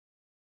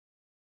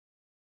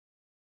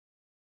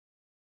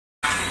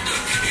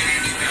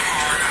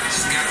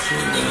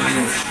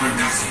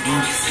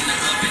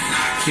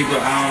Keep an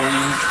eye on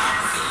them.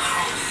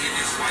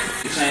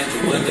 Change the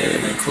weather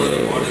in the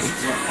club. All this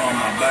on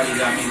my body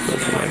got me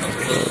looking like a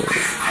club.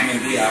 I'm in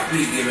VIP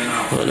giving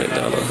out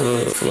 $100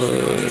 hood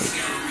flood.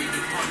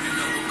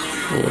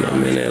 When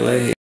I'm in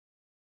LA.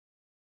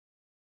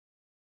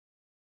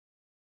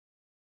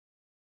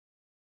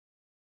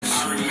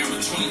 I remember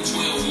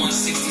 2012,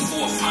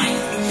 164 pint.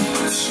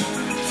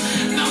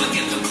 Now look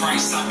at the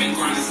price. I've been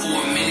grinding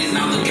for a minute.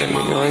 Now look at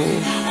my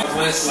life.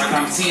 West like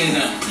I'm 10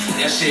 now.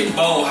 That shit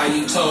bold. How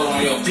you told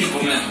on your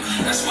people now.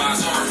 That's why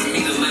it's hard for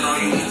me to let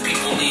all you new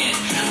people in.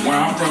 Where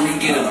I'm from, you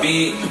get a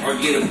bid or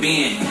get a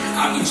bin.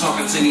 I be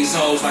talking to these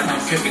hoes like I'm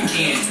pimping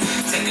Ken.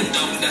 Take a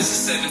dope that's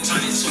a 7,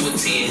 turn it to a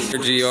 10.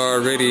 Energy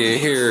already in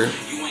here.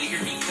 You ain't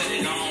hear me cut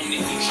it on.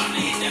 If you tryna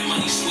hit that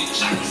money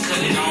switch, I can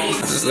cut it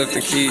on. Just left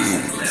the keys.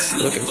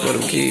 Looking for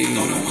them keys.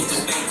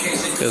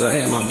 Cause I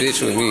had my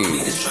bitch with me.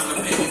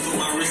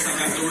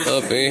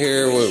 Up in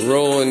here with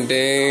Ro and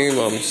Dame.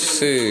 I'm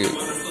sick.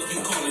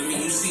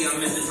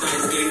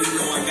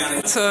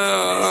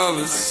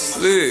 I'm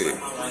sick.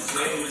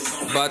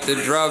 About to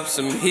drop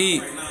some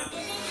heat.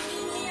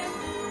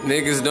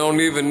 Niggas don't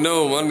even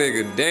know my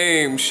nigga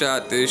Dame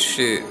shot this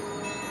shit.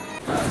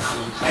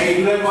 Hey,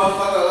 you that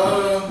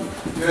motherfucker,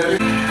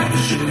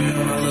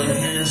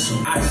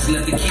 I just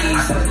left the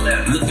keys,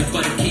 looking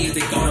for the keys.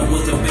 They thought it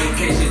was a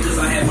vacation, cause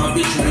I had my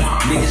bitch with me.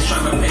 Niggas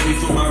tryna pay me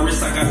for my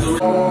wrist, I got the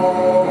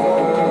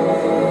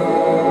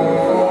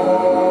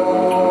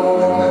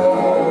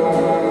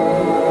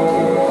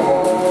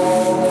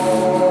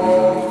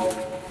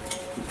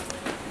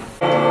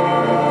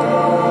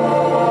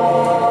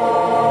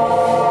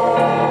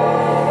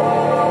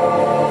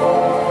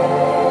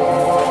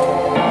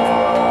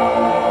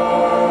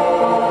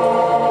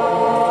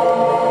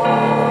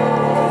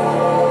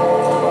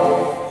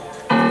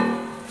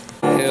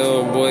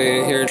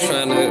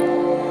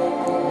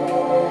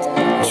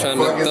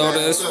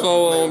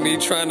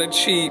trying to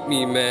cheat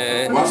me,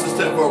 man. watch this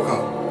 10-4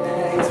 come.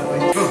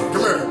 Come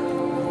here.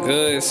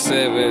 Good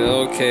 7,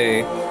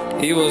 okay.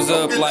 He was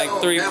up like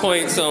 3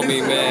 points on me,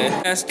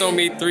 man. Passed on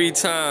me 3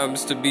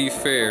 times to be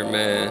fair,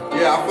 man.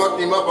 Yeah, I fucked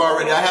him up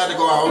already. I had to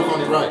go out. I was on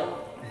the right.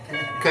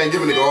 Can't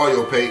give a nigga all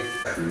your pay.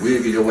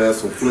 We'll get your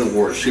ass some Flint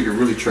water. Shit get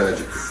really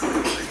tragic.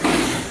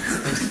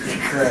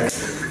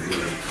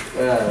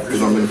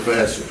 Because I'm in the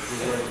fashion.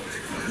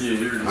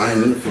 I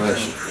ain't in the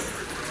fashion.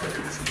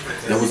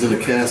 That was in the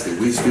casket.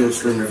 We still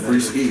screaming free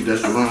ski.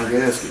 That's your line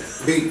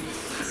gasket. Beat.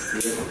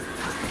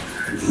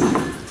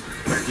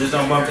 Just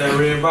don't bump that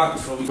red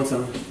box. One more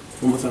time.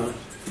 One more time.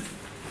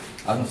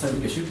 I was gonna say we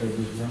can shoot that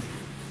bitch,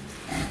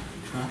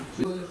 huh?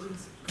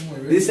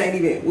 This ain't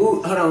even.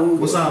 Hold on.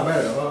 What's our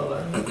bad?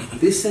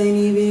 This ain't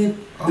even.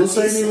 This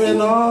ain't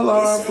even all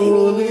our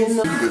fooling.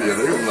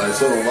 Like,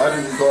 so why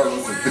didn't you call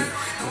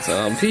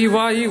us?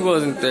 PY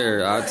wasn't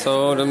there. I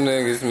told them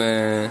niggas,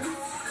 man.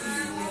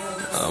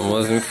 I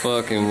wasn't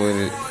fucking with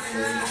it.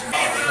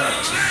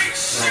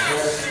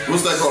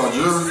 What's that called,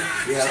 jewelry?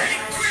 Yeah.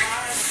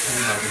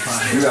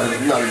 You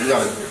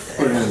gotta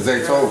put it in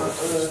Zaytoven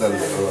instead of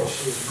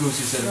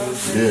Gucci said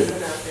yeah.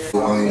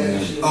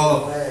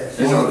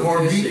 you know the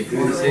corned beef?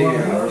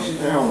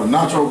 Damn, a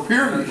nacho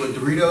period. With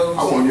Doritos? I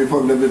want you to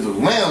fuck that bitch with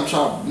lamb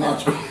chop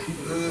nacho.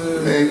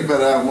 Man, you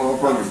better have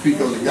motherfucking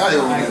pico de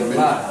gallo on that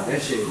bitch.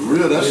 That shit.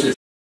 Real, that shit.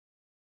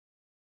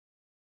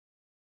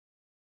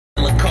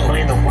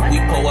 We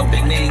pull up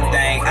big name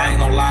thing, I ain't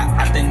gonna lie.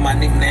 I think my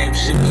nickname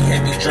should be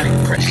Heavy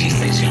Drink. She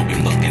say she don't be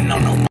fucking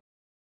on no